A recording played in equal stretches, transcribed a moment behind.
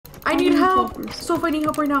I need help. Soph, I need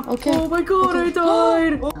help right now. Okay. Oh my god, I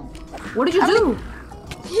died. What did you do?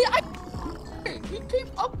 He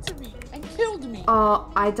came up to me and killed me.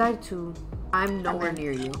 I died too. I'm nowhere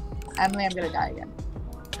near you. Emily, I'm gonna die again.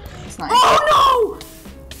 It's nice. Oh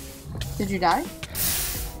no! Did you die?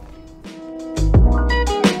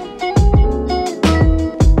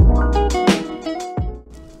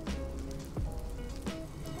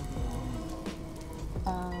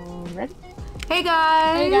 Ready? Hey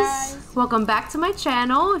guys! Hey guys! Welcome back to my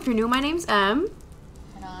channel. If you're new, my name's Em.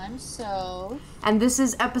 And I'm Soph. And this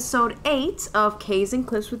is episode 8 of K's and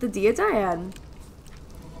Clips with the Dyad.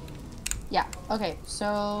 Yeah, okay,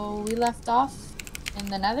 so we left off in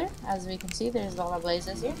the nether. As we can see, there's a lot of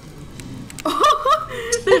blazes here.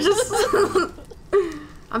 They're just...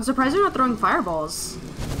 I'm surprised they're not throwing fireballs.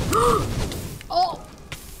 Oh!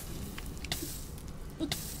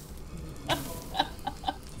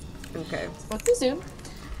 Okay. What's the zoom?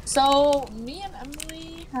 So, me and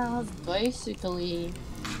Emily have basically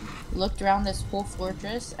looked around this whole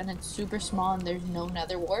fortress, and it's super small and there's no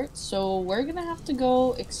nether wart. So we're gonna have to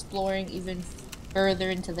go exploring even further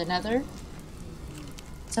into the nether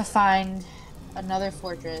to find another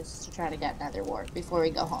fortress to try to get nether wart before we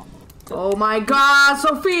go home. Oh my god,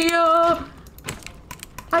 Sophia!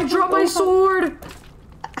 I dropped my sword!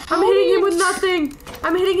 I'm hitting him with nothing!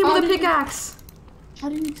 I'm hitting him with a pickaxe! How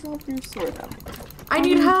do you drop your sword up? I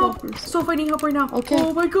need help! Soph, I need help right now. Okay.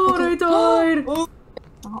 Oh my god, I died!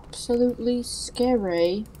 Absolutely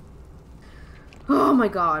scary. Oh my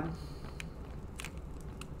god.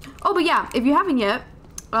 Oh, but yeah, if you haven't yet,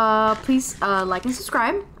 please like and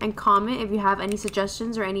subscribe and comment if you have any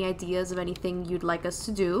suggestions or any ideas of anything you'd like us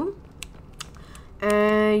to do.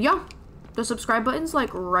 And yeah, the subscribe button's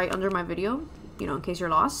like right under my video, you know, in case you're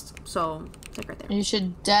lost. So it's like right there. You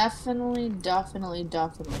should definitely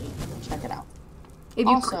check it out.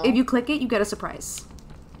 If you click it, you get a surprise.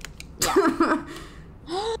 Yeah.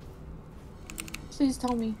 Please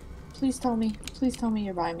tell me. Please tell me. Please tell me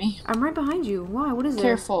you're by me. I'm right behind you. Why? What is it?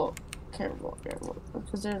 Careful. Careful.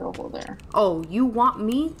 Because there's a hole there. Oh, you want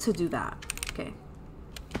me to do that? Okay.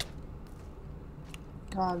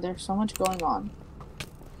 God, there's so much going on.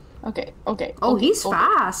 Okay. Oh, he's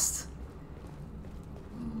fast.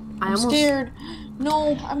 I'm scared.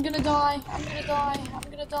 No, I'm gonna die.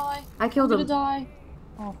 I killed him. I'm gonna die.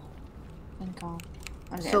 Oh, thank God.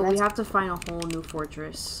 Okay, so we have to find a whole new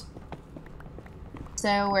fortress.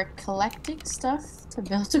 So we're collecting stuff to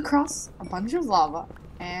build across a bunch of lava,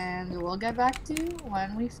 and we'll get back to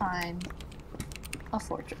when we find a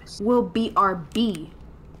fortress. We'll BRB.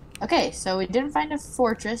 Okay, so we didn't find a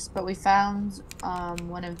fortress, but we found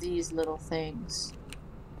one of these little things.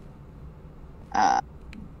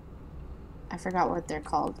 I forgot what they're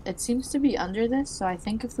called. It seems to be under this, so I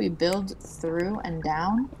think if we build through and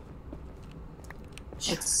down,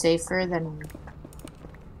 it's safer than...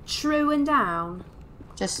 True and down.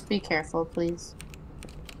 Just be careful, please.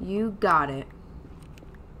 You got it.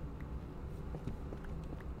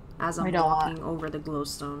 As I'm walking over the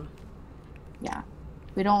glowstone. Yeah.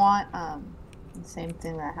 We don't want the same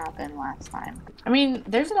thing that happened last time. I mean,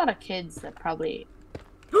 there's a lot of kids that probably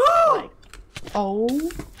like...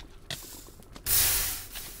 Oh...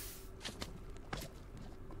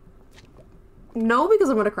 No, because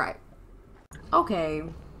I'm gonna cry. Okay.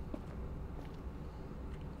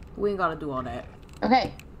 We ain't gotta do all that.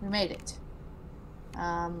 Okay, we made it.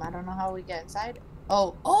 I don't know how we get inside.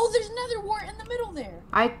 Oh, there's another wart in the middle there.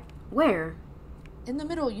 Where? In the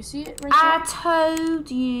middle, you see it right there? I told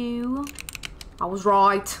you. I was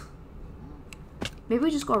right. Maybe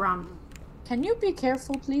we just go around. Can you be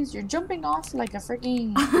careful, please? You're jumping off like a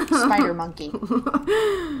freaking spider monkey.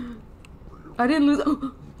 I didn't lose.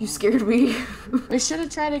 You scared me. We should have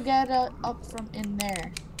tried to get up from in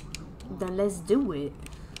there. Then let's do it.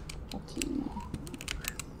 Okay.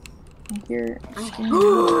 Here.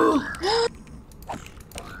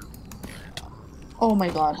 Oh my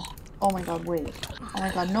god. Oh my god, wait. Oh my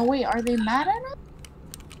god, no wait, are they mad at us?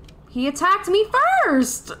 He attacked me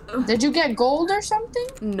first! Did you get gold or something?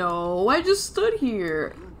 No, I just stood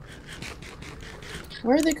here.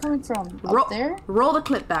 Where are they coming from? Up there? Roll the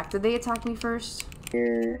clip back. Did they attack me first?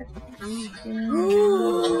 Here.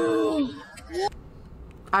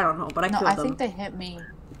 I don't know, but I killed them. I think they hit me.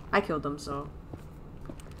 I killed them, so.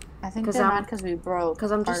 I think they're mad because we broke.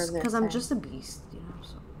 Because I'm just a beast, you know.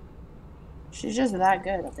 So. She's just that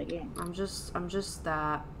good at the game. I'm just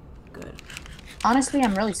that good. Honestly,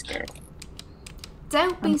 I'm really scared.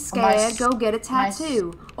 Don't be scared. Go get a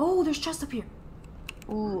tattoo. Oh, there's chests up here.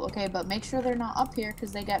 Ooh, okay, but make sure they're not up here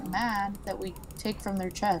because they get mad that we take from their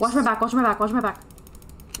chest. Watch my back. Watch my back. Watch my back.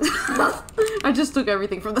 I just took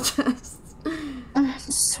everything from the chest. I'm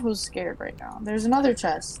so scared right now. There's another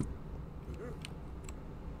chest.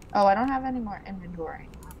 Oh, I don't have any more inventory.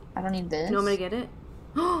 I don't need this. You want me to get it?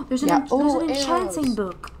 There's an arrows. enchanting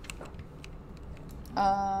book.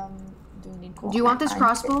 Do we need Do you want this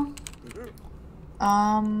crossbow?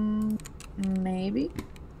 Maybe.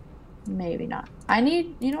 Maybe not.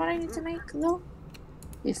 You know what I need to make, though?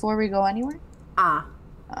 Before we go anywhere?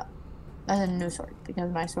 A new sword,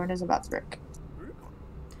 because my sword is about to break.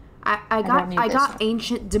 I got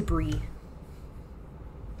ancient debris.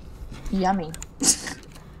 Yummy.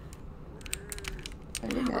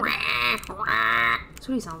 That's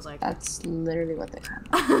what he sounds like. That's literally what they sound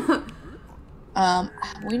like.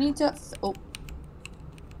 We need to... Oh.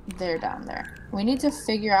 They're down there. We need to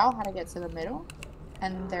figure out how to get to the middle.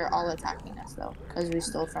 And they're all attacking us, though. Because we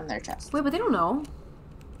stole from their chest. Wait, but they don't know.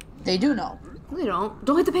 They do know. They don't.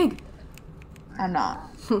 Don't hit the pig. I'm not.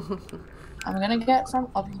 I'm gonna get from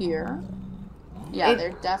up here. Yeah,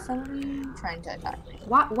 they're definitely trying to attack me.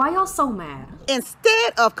 Why y'all so mad?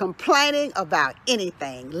 Instead of complaining about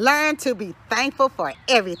anything, learn to be thankful for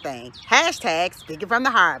everything. Hashtag speaking from the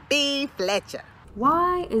heart. B. Fletcher.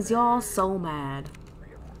 Why is y'all so mad?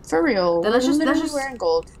 For real. Then let's just wearing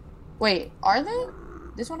gold. Wait, are they?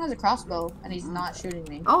 This one has a crossbow, and he's not shooting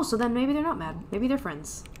me. Oh, so then maybe they're not mad. Maybe they're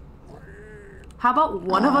friends. How about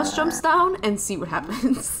one of us jumps down and see what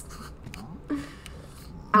happens?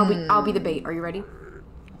 I'll be the bait. Are you ready?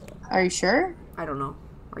 Are you sure? I don't know.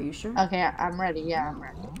 Are you sure? Okay, I'm ready. Yeah, I'm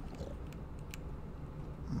ready.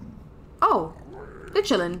 Oh, they're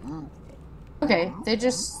chilling. Okay, they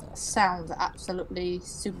just sound absolutely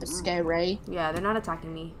super scary. Yeah, they're not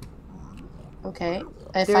attacking me. Okay,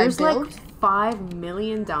 there's like 5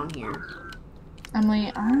 million down here.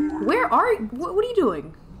 Emily, where are you? What are you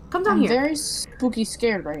doing? Come down here. I'm very spooky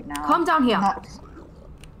scared right now. Come down here. Not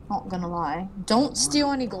gonna lie. Don't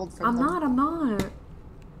steal any gold from them. I'm not.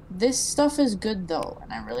 This stuff is good though,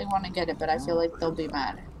 and I really want to get it, but I feel like they'll be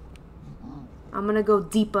mad. I'm gonna go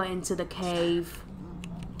deeper into the cave.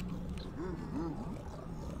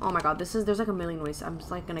 Oh my god, there's like a million ways. I'm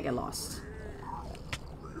just like gonna get lost.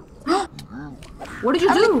 What did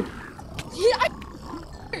you do?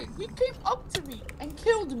 He came up to me and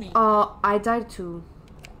killed me. I died too.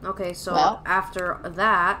 Okay, so after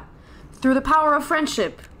that, through the power of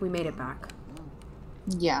friendship, we made it back.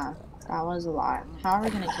 Yeah, that was a lot. How are we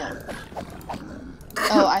gonna kill them?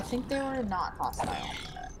 Oh, I think they were not hostile.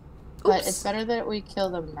 But it's better that we kill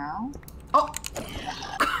them now. Oh!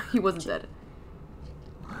 He wasn't dead.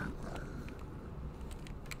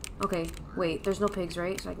 Okay, wait, there's no pigs,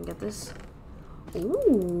 right? So I can get this.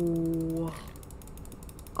 Ooh.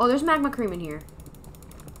 Oh, there's magma cream in here.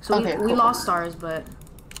 So we lost stars, but...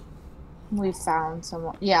 We found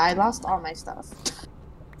some... Yeah, I lost all my stuff.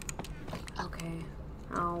 Okay.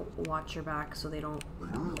 I'll watch your back so they don't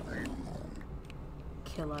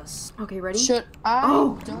kill us. Okay, ready? Should I...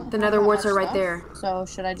 Oh! The nether warts are right there. So,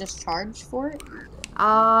 should I just charge for it?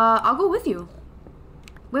 I'll go with you.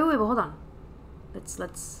 Wait, but hold on.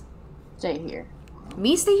 Let's... Stay here.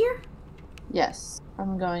 Me stay here? Yes.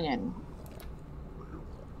 I'm going in.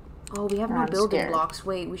 Oh, we have no building blocks.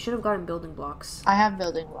 Wait, we should have gotten building blocks. I have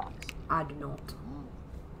building blocks. I do not.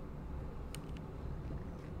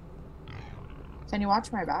 Can you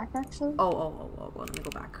watch my back, actually? Oh, let me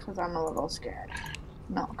go back. Because I'm a little scared.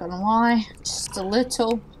 Not gonna lie. Just a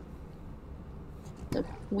little. A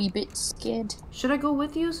wee bit scared. Should I go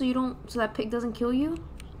with you so that pig doesn't kill you?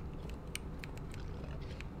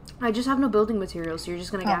 I just have no building materials, so you're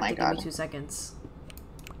just gonna have to give me 2 seconds.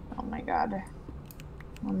 Oh my god.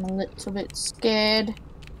 I'm a little bit scared.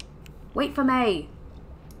 Wait for me.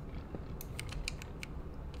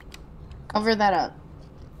 Cover that up.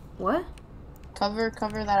 What? Cover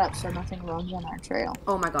that up so nothing runs on our trail.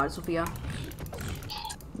 Oh my god, Sophia.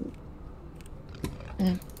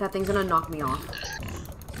 That thing's gonna knock me off.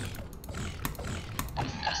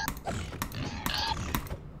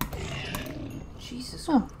 Jesus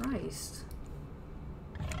Christ.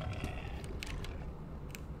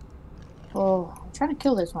 Oh, I'm trying to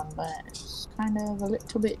kill this one, but it's kind of a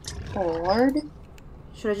little bit hard.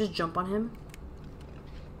 Should I just jump on him?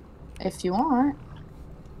 If you want.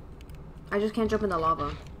 I just can't jump in the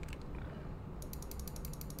lava.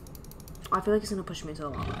 I feel like he's gonna push me into the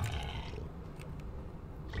lava.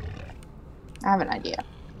 I have an idea.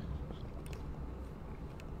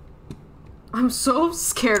 I'm so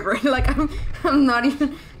scared right now. Like, I'm not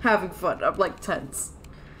even having fun. I'm like tense.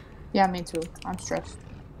 Yeah, me too. I'm stressed.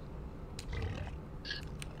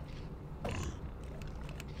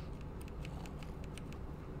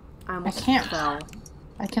 I can't fell.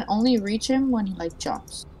 I can only reach him when he like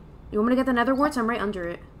jumps. You want me to get the nether warts? I'm right under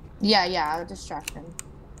it. Yeah, I'll distract him.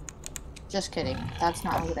 Just kidding. That's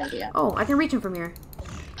not a good idea. Oh, I can reach him from here.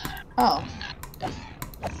 Oh.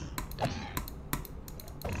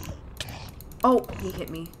 Oh, he hit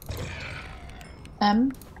me.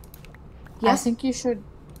 Yes? I think you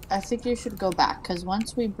should go back, because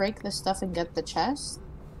once we break this stuff and get the chest,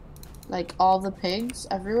 like, all the pigs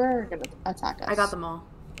everywhere are gonna attack us. I got them all.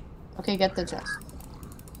 Okay, get the chest.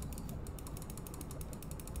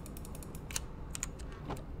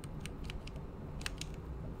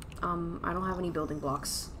 I don't have any building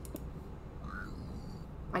blocks.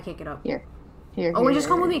 I can't get up. Here. Oh, wait, just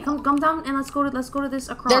come with me. Come down and let's go to this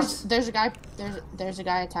across. There's a guy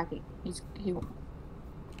attacking. He.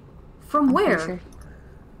 From where? Sure.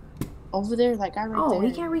 Over there, that guy right there. Oh,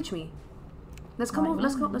 he can't reach me. Let's come over.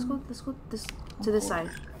 Let's go to this side.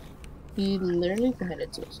 He literally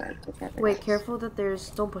committed suicide. Wait, careful that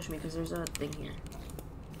don't push me because there's a thing here.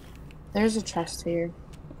 There's a chest here.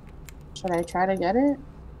 Should I try to get it?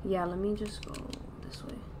 Yeah, let me just go this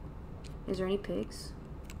way. Is there any pigs?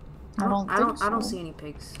 I don't see any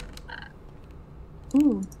pigs.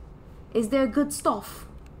 Ooh. Is there good stuff?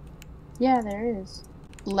 Yeah, there is.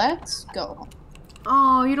 Let's go.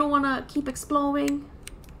 Oh, you don't want to keep exploring?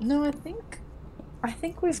 No, I think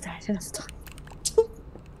we've died enough time.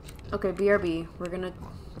 Okay, BRB. We're gonna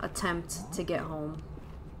attempt to get home.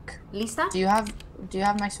 Lista? Do you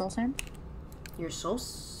have my soul sand? Your soul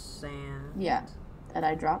sand? Yeah. That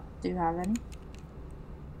I dropped. Do you have any?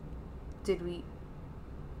 Did we?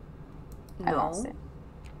 No. I lost it.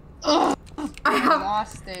 Ugh! I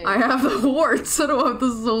lost it. I have the warts. I don't have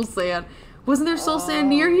the soul sand. Wasn't there soul sand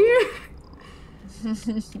near here?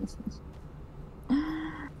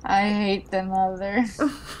 I hate the mother.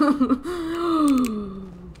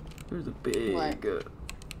 There's a big. What?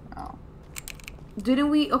 Oh. Didn't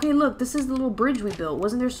we? Okay, look. This is the little bridge we built.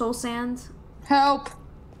 Wasn't there soul sand? Help!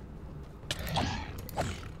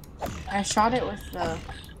 I shot it with the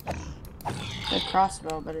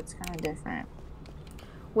crossbow, but it's kind of different.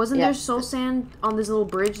 Wasn't there soul sand on this little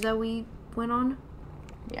bridge that we went on?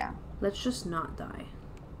 Yeah. Let's just not die.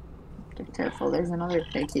 Be careful. There's another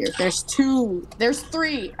pig here. There's two. There's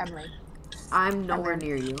three. Emily. I'm nowhere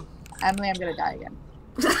near you. Emily, I'm gonna die again.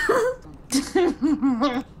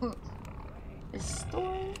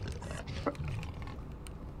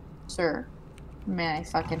 Sir, may I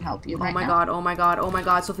fucking help you right now? Oh my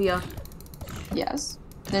god, Sophia. Yes.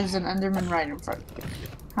 There's an Enderman right in front of you.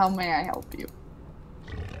 How may I help you?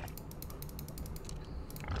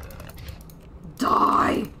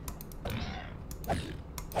 Die!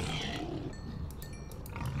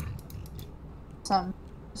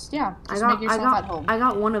 Just make yourself at home. I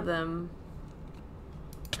got one of them.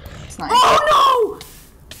 It's nice. Oh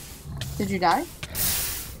no! Did you die?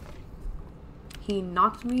 He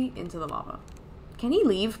knocked me into the lava. Can he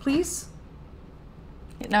leave, please?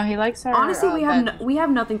 No, he likes our. Honestly, we have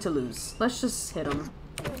nothing to lose. Let's just hit him.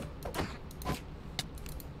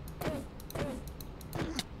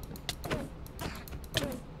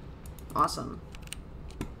 Awesome.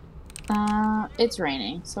 It's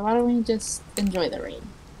raining, so why don't we just enjoy the rain?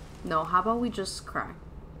 No, how about we just cry?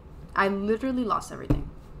 I literally lost everything.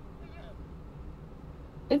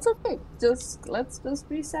 It's okay. Let's just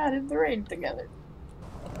be sad in the rain together.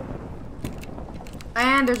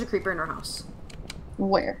 And there's a creeper in our house.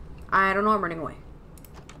 Where? I don't know. I'm running away.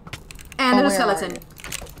 And there's a skeleton.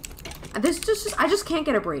 And I just can't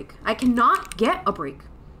get a break. I cannot get a break.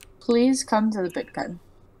 Please come to the pig pen.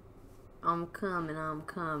 I'm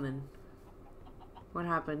coming. What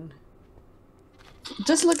happened?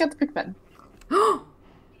 Just look at the pig pen.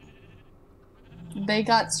 They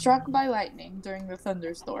got struck by lightning during the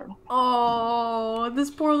thunderstorm. Oh, this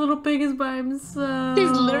poor little pig is by himself. He's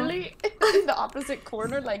literally in the opposite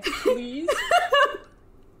corner, like, please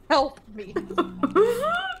help me.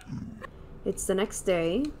 It's the next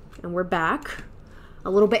day, and we're back. A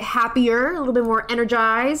little bit happier, a little bit more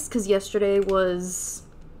energized, because yesterday was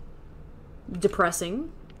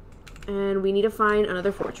depressing. And we need to find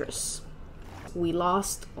another fortress. We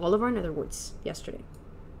lost all of our nether warts yesterday.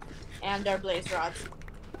 And our blaze rods.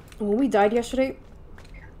 When we died yesterday,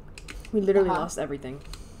 we literally lost everything.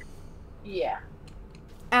 Yeah.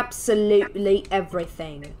 Absolutely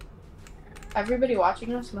everything. Everybody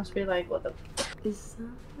watching us must be like, what the... Is that...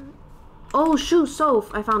 Oh, shoot,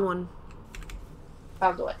 Soph. I found one.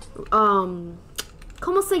 Found what?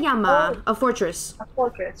 ¿Cómo se llama? Oh. A fortress. A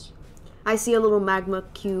fortress. I see a little magma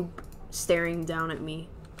cube staring down at me.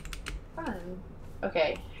 Fun.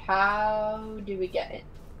 Okay, how do we get it?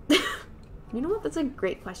 You know what? That's a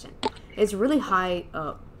great question. It's really high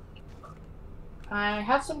up. I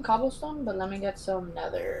have some cobblestone, but let me get some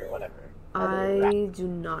nether, whatever. I do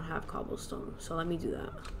not have cobblestone, so let me do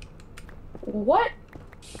that. What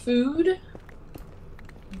food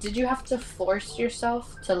did you have to force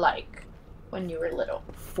yourself to like when you were little?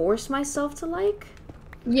 Force myself to like?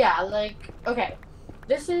 Yeah, like, okay.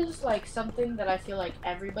 This is like something that I feel like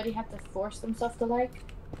everybody had to force themselves to like.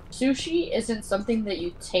 Sushi isn't something that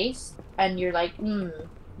you taste and you're like,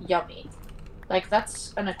 yummy. Like,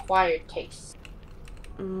 that's an acquired taste.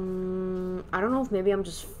 I don't know if maybe I'm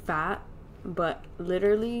just fat, but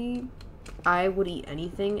literally, I would eat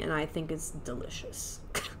anything and I think it's delicious.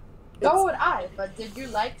 So would I, but did you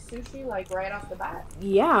like sushi like right off the bat?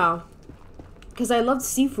 Yeah, because I loved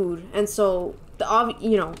seafood, and so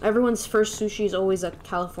everyone's first sushi is always a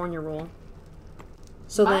California roll.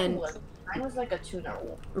 So Mine was like a tuna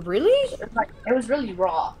roll. Really? So it was really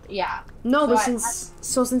raw. Yeah. No, so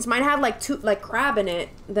but since mine had like crab in it,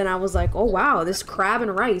 then I was like, oh wow, this crab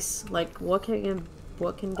and rice. Like, what can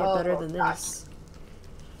get better than this?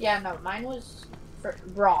 Yeah, no, mine was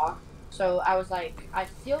raw. So I was like, I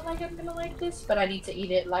feel like I'm gonna like this, but I need to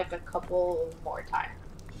eat it like a couple more times.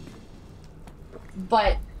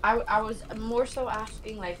 But I was more so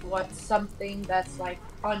asking like what's something that's like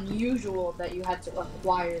unusual that you had to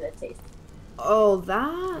acquire that taste. Oh,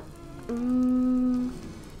 that.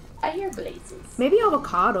 I hear blazes. Maybe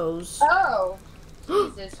avocados. Oh,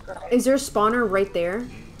 Jesus Christ! Is there a spawner right there?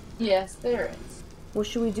 Yes, there is. What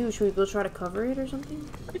should we do? Should we go try to cover it or something?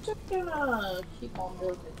 We're just gonna keep on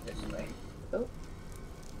building this way. Oh.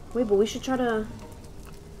 Wait, but we should try to.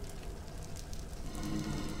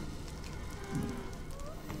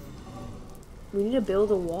 We need to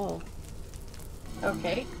build a wall.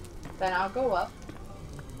 Okay, then I'll go up,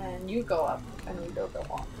 and you go up, and we build a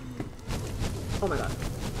wall. Oh my god.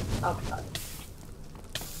 Oh my god.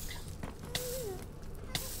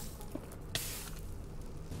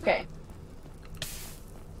 Okay.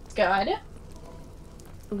 Let's go, idea?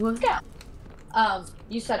 What? Let's go.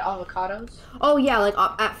 You said avocados? Oh yeah, like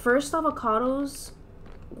at first avocados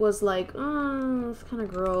was like, it's kind of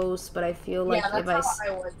gross, but I feel like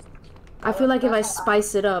I feel like if I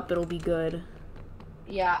spice it up, it'll be good.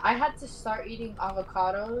 Yeah, I had to start eating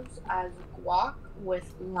avocados as guac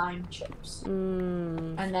with lime chips.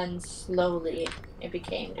 And then slowly it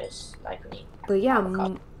became just like me. But yeah,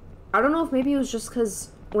 I don't know if maybe it was just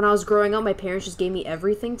because when I was growing up, my parents just gave me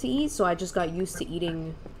everything to eat, so I just got used to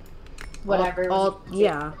eating whatever.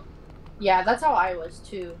 Yeah. Yeah, that's how I was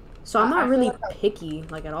too. So I'm not really picky,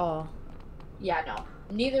 like at all. Yeah, no.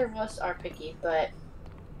 Neither of us are picky, but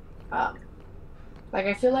like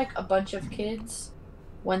I feel like a bunch of kids,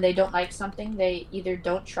 when they don't like something, they either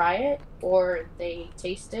don't try it or they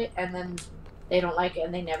taste it and then they don't like it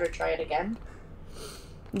and they never try it again.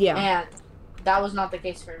 Yeah. And that was not the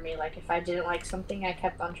case for me. Like if I didn't like something, I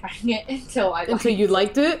kept on trying it until you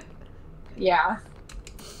liked it? Yeah.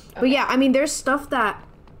 Okay. But yeah, I mean, there's stuff that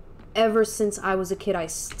ever since I was a kid, I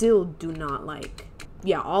still do not like.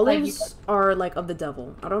 Yeah, olives are like of the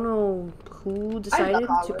devil. I don't know who decided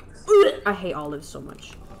to. I hate olives so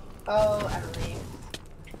much. Oh, Emily.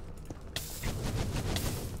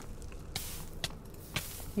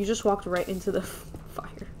 You just walked right into the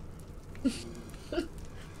fire.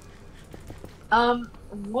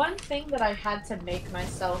 One thing that I had to make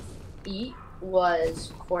myself eat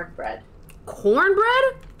was cornbread.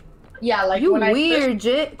 Cornbread? Yeah, like you weird,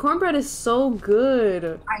 Jit. Cornbread is so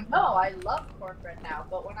good. I know, I love cornbread now,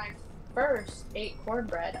 but when I first ate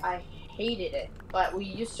cornbread, I hated it. But we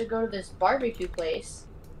used to go to this barbecue place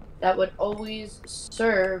that would always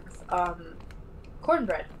serve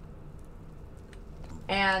cornbread.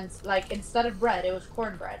 And like instead of bread, it was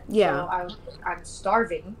cornbread. Yeah. So I'm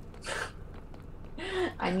starving.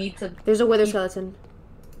 I need to. There's a wither skeleton.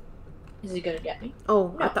 Is he gonna get me?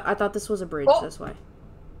 Oh, no. I thought this was a bridge. That's why.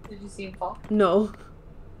 Did you see him fall? No.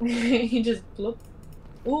 He just blooped.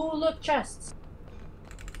 Ooh, look, chests.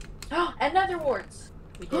 And nether warts.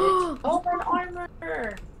 We did it. Oh, and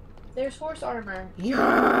armor. There's horse armor.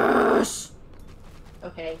 Yes.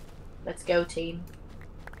 Okay, let's go, team.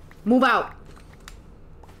 Move out.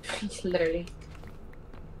 Literally.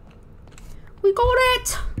 We got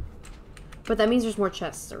it. But that means there's more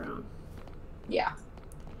chests around. Yeah.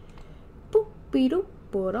 Boop, be-doo,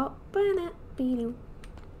 boop, be-doo.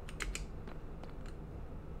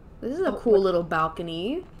 This is a cool little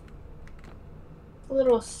balcony. A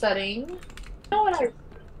little setting. You know what I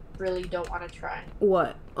really don't want to try?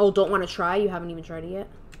 What? Oh, don't want to try? You haven't even tried it yet?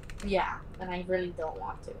 Yeah, and I really don't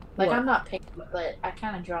want to. Like, what? I'm not picky, but I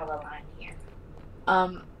kind of draw the line here.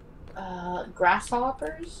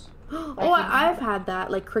 Grasshoppers? Like, oh, I've had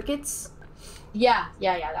that. Like crickets? Yeah,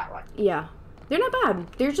 that one. Yeah. They're not bad.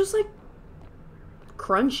 They're just like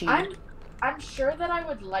crunchy. I'm sure that I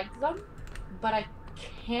would like them, but I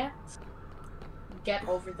can't get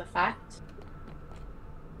over the fact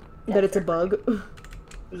that it's a bug.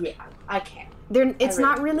 Yeah, I can't. It's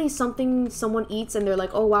not really something someone eats and they're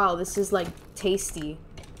like, oh wow, this is like tasty.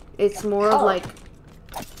 It's more of like,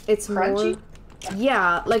 it's crunchy? more,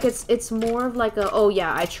 yeah, like it's more of like a, oh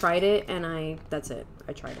yeah, I tried it and that's it.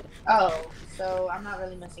 I tried it. Oh, so I'm not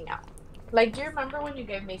really missing out. Like, do you remember when you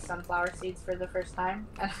gave me sunflower seeds for the first time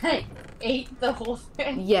and I ate the whole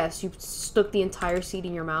thing? Yes, you stuck the entire seed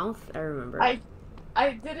in your mouth. I remember. I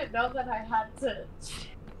didn't know that I had to.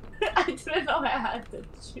 I didn't know I had to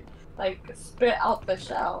like spit out the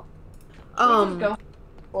shell. We just go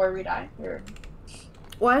before we die. Or...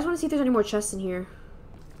 Well, I just want to see if there's any more chests in here.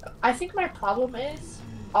 I think my problem is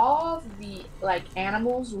all of the like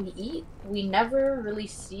animals we eat, we never really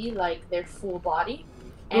see like their full body.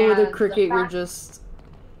 Or the cricket, you're just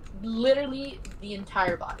literally the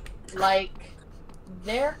entire body. Like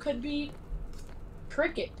there could be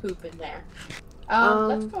cricket poop in there.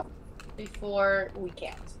 Let's go before we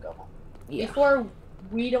can't go home. Yeah. Before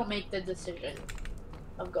we don't make the decision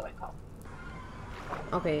of going home.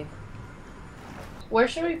 Okay. Where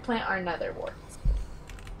should we plant our nether warts?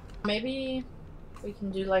 Maybe we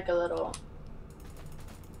can do like a little.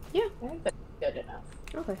 Yeah. I think that's good enough.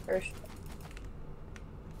 Okay. First.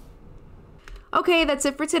 Okay, that's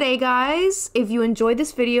it for today, guys. If you enjoyed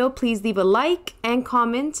this video, please leave a like and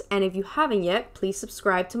comment. And if you haven't yet, please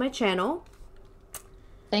subscribe to my channel.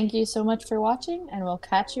 Thank you so much for watching, and we'll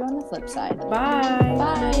catch you on the flip side.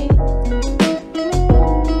 Bye.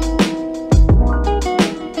 Bye.